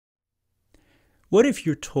What if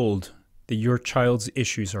you're told that your child's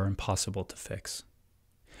issues are impossible to fix?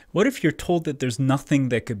 What if you're told that there's nothing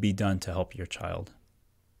that could be done to help your child?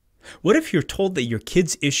 What if you're told that your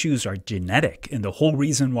kid's issues are genetic and the whole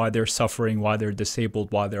reason why they're suffering, why they're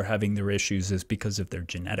disabled, why they're having their issues is because of their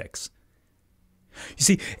genetics? You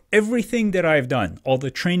see, everything that I've done, all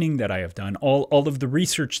the training that I have done, all of the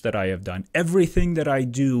research that I have done, everything that I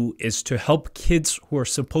do is to help kids who are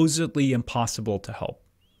supposedly impossible to help.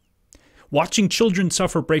 Watching children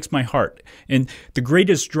suffer breaks my heart, and the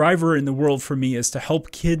greatest driver in the world for me is to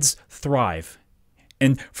help kids thrive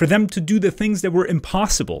and for them to do the things that were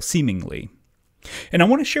impossible, seemingly. And I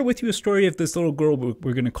want to share with you a story of this little girl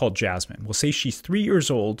we're going to call Jasmine. We'll say she's 3 years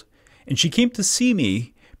old, and she came to see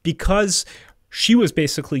me because she was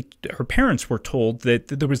basically, her parents were told that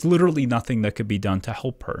there was literally nothing that could be done to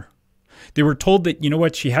help her. They were told that, you know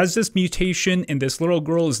what, she has this mutation and this little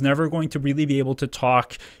girl is never going to really be able to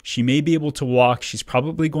talk. She may be able to walk. She's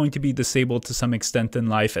probably going to be disabled to some extent in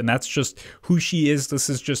life. And that's just who she is. This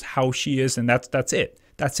is just how she is. And that's it.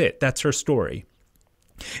 That's it. That's her story.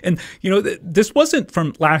 And, you know, this wasn't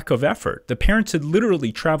from lack of effort. The parents had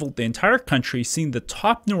literally traveled the entire country, seen the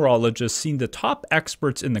top neurologists, seen the top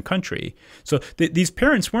experts in the country. So these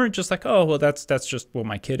parents weren't just like, oh, well, that's just what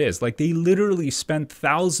my kid is. Like, they literally spent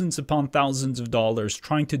thousands upon thousands of dollars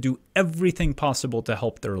trying to do everything possible to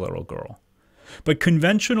help their little girl. But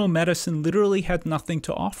conventional medicine literally had nothing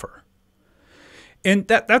to offer. And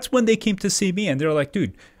that's when they came to see me, and they're like,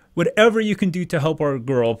 dude, whatever you can do to help our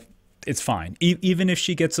girl, it's fine. Even if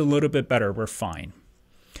she gets a little bit better, we're fine.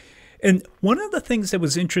 And one of the things that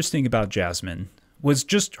was interesting about Jasmine was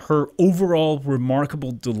just her overall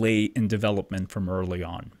remarkable delay in development from early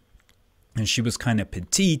on. And she was kind of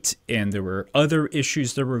petite, and there were other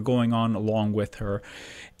issues that were going on along with her.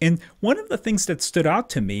 And one of the things that stood out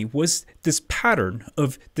to me was this pattern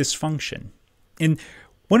of dysfunction. And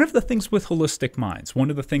one of the things with Holistic Minds, one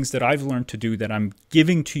of the things that I've learned to do that I'm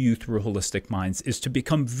giving to you through Holistic Minds is to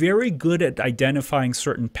become very good at identifying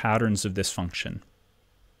certain patterns of dysfunction.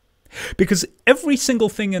 Because every single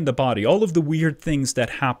thing in the body, all of the weird things that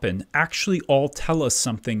happen, actually all tell us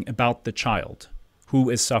something about the child who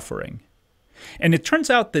is suffering. And it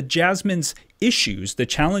turns out that Jasmine's issues, the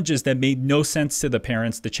challenges that made no sense to the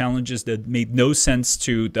parents, the challenges that made no sense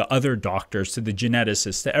to the other doctors, to the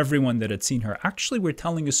geneticists, to everyone that had seen her, actually were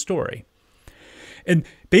telling a story. And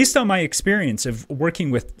based on my experience of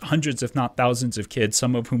working with hundreds, if not thousands of kids,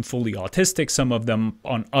 some of whom fully autistic, some of them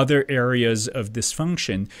on other areas of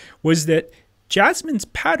dysfunction, was that Jasmine's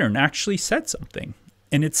pattern actually said something.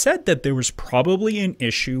 And it said that there was probably an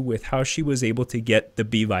issue with how she was able to get the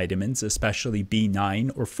B vitamins, especially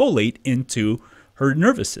B9 or folate, into her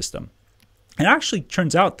nervous system. It actually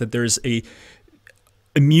turns out that there's a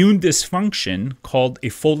immune dysfunction called a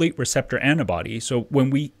folate receptor antibody. So when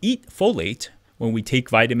we eat folate, when we take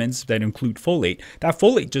vitamins that include folate, that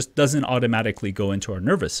folate just doesn't automatically go into our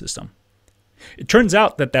nervous system. It turns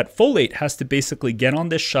out that that folate has to basically get on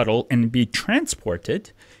this shuttle and be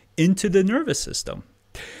transported into the nervous system.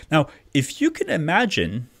 Now, if you can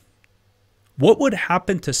imagine what would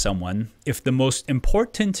happen to someone if the most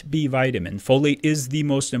important B vitamin, folate is the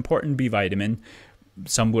most important B vitamin,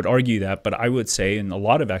 some would argue that, but I would say, and a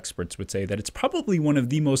lot of experts would say, that it's probably one of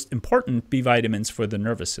the most important B vitamins for the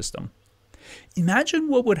nervous system. Imagine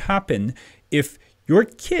what would happen if your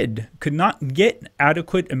kid could not get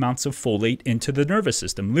adequate amounts of folate into the nervous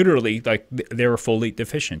system, literally like they were folate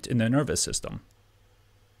deficient in the nervous system.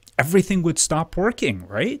 Everything would stop working,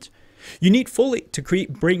 right? You need folate to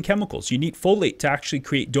create brain chemicals. You need folate to actually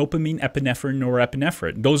create dopamine, epinephrine,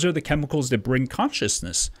 norepinephrine. Those are the chemicals that bring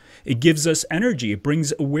consciousness. It gives us energy. It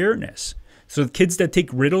brings awareness. So the kids that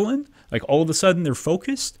take Ritalin, like all of a sudden they're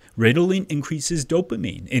focused. Ritalin increases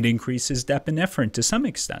dopamine. It increases epinephrine to some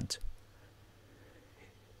extent.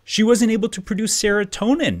 She wasn't able to produce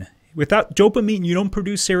serotonin. Without dopamine, you don't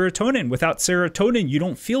produce serotonin. Without serotonin, you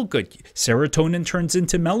don't feel good. Serotonin turns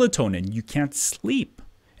into melatonin. You can't sleep.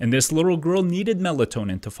 And this little girl needed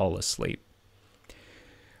melatonin to fall asleep.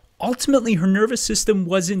 Ultimately, her nervous system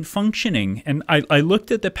wasn't functioning. And I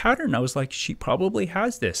looked at the pattern. I was like, she probably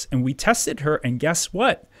has this. And we tested her, and guess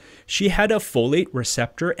what? She had a folate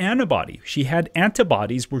receptor antibody. She had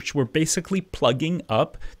antibodies which were basically plugging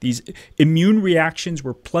up. These immune reactions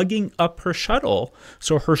were plugging up her shuttle.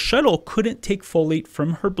 So her shuttle couldn't take folate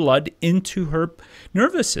from her blood into her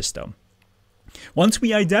nervous system. Once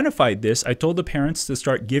we identified this, I told the parents to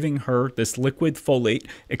start giving her this liquid folate,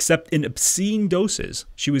 except in obscene doses.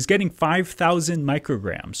 She was getting 5,000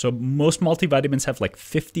 micrograms. So most multivitamins have like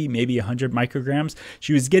 50, maybe 100 micrograms.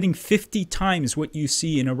 She was getting 50 times what you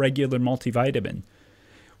see in a regular multivitamin.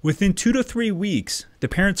 Within 2 to 3 weeks, the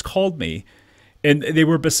parents called me and they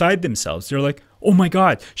were beside themselves. They're like, oh my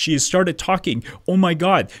God, she has started talking. Oh my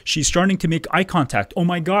God, she's starting to make eye contact. Oh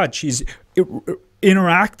my God, she's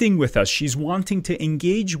interacting with us. She's wanting to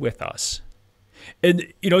engage with us.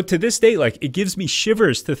 And, to this day, like, it gives me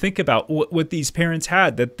shivers to think about what these parents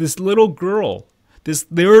had, that their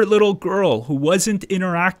little girl who wasn't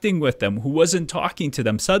interacting with them, who wasn't talking to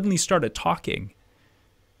them, suddenly started talking.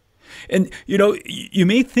 And, you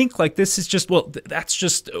may think like this is just, well, that's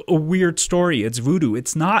just a weird story. It's voodoo.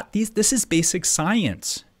 It's not. This is basic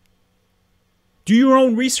science. Do your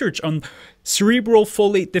own research on cerebral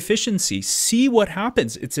folate deficiency. See what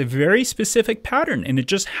happens. It's a very specific pattern, and it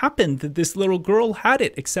just happened that this little girl had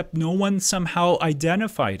it, except no one somehow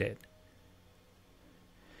identified it.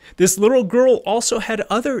 This little girl also had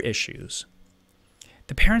other issues.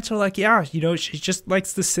 The parents are like, yeah, she just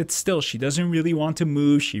likes to sit still. She doesn't really want to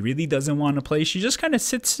move. She really doesn't want to play. She just kind of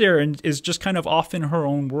sits there and is just kind of off in her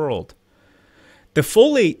own world. The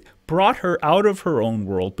folate brought her out of her own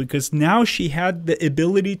world because now she had the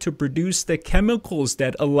ability to produce the chemicals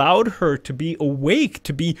that allowed her to be awake,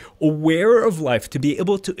 to be aware of life, to be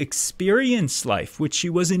able to experience life, which she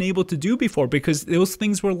wasn't able to do before because those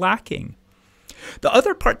things were lacking. The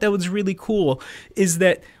other part that was really cool is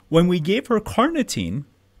that when we gave her carnitine,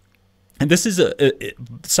 and this is a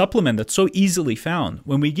supplement that's so easily found,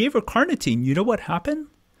 when we gave her carnitine, you know what happened?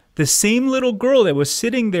 The same little girl that was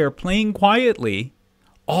sitting there playing quietly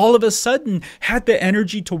all of a sudden had the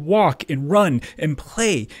energy to walk and run and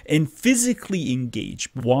play and physically engage.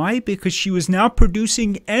 Why? Because she was now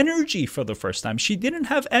producing energy for the first time. She didn't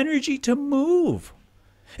have energy to move.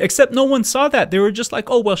 Except no one saw that. They were just like,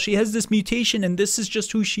 oh, well, she has this mutation and this is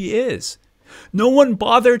just who she is. No one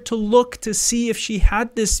bothered to look to see if she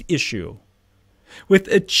had this issue. With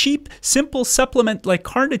a cheap, simple supplement like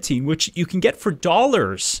carnitine, which you can get for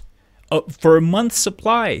dollars for a month's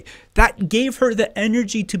supply, that gave her the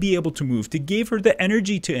energy to be able to move, to gave her the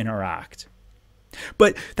energy to interact.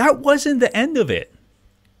 But that wasn't the end of it.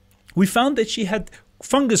 We found that she had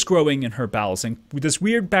fungus growing in her bowels and this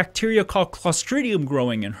weird bacteria called Clostridium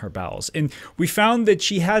growing in her bowels. And we found that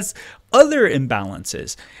she has other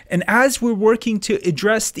imbalances. And as we're working to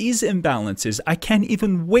address these imbalances, I can't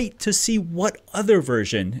even wait to see what other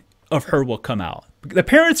version of her will come out. The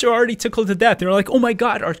parents are already tickled to death. They're like, oh my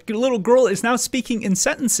God, our little girl is now speaking in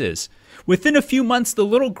sentences. Within a few months, the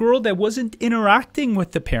little girl that wasn't interacting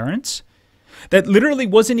with the parents, that literally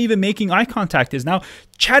wasn't even making eye contact, is now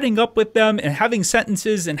chatting up with them and having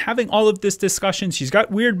sentences and having all of this discussion. She's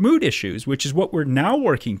got weird mood issues, which is what we're now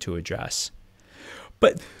working to address.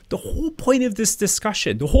 But the whole point of this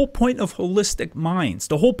discussion, the whole point of Holistic Minds,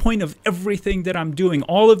 the whole point of everything that I'm doing,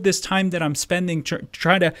 all of this time that I'm spending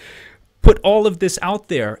trying to put all of this out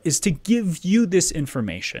there is to give you this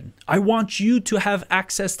information. I want you to have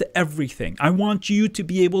access to everything. I want you to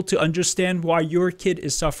be able to understand why your kid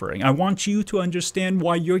is suffering. I want you to understand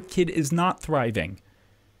why your kid is not thriving.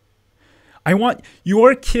 I want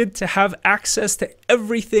your kid to have access to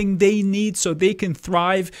everything they need so they can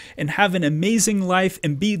thrive and have an amazing life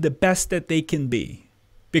and be the best that they can be.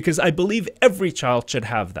 Because I believe every child should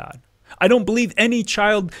have that. I don't believe any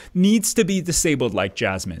child needs to be disabled like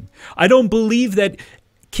Jasmine. I don't believe that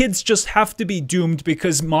kids just have to be doomed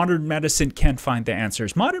because modern medicine can't find the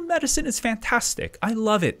answers. Modern medicine is fantastic. I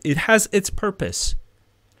love it. It has its purpose.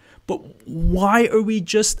 But why are we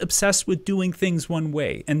just obsessed with doing things one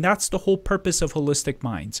way? And that's the whole purpose of Holistic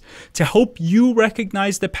Minds, to help you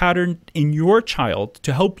recognize the pattern in your child,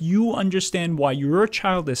 to help you understand why your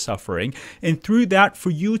child is suffering, and through that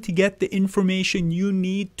for you to get the information you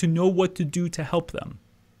need to know what to do to help them.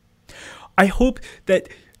 I hope that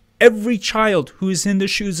every child who is in the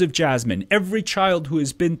shoes of Jasmine, every child who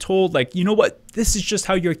has been told, like, you know what, this is just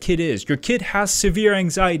how your kid is. Your kid has severe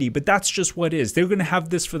anxiety, but that's just what is. They're going to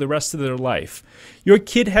have this for the rest of their life. Your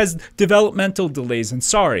kid has developmental delays, and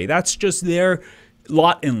sorry, that's just their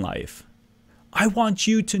lot in life. I want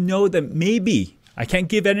you to know that maybe, I can't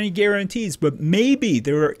give any guarantees, but maybe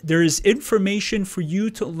there is information for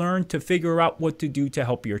you to learn to figure out what to do to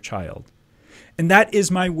help your child. And that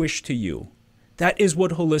is my wish to you. That is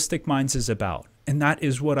what Holistic Minds is about, and that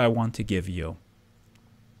is what I want to give you.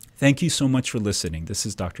 Thank you so much for listening. This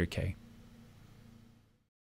is Dr. K.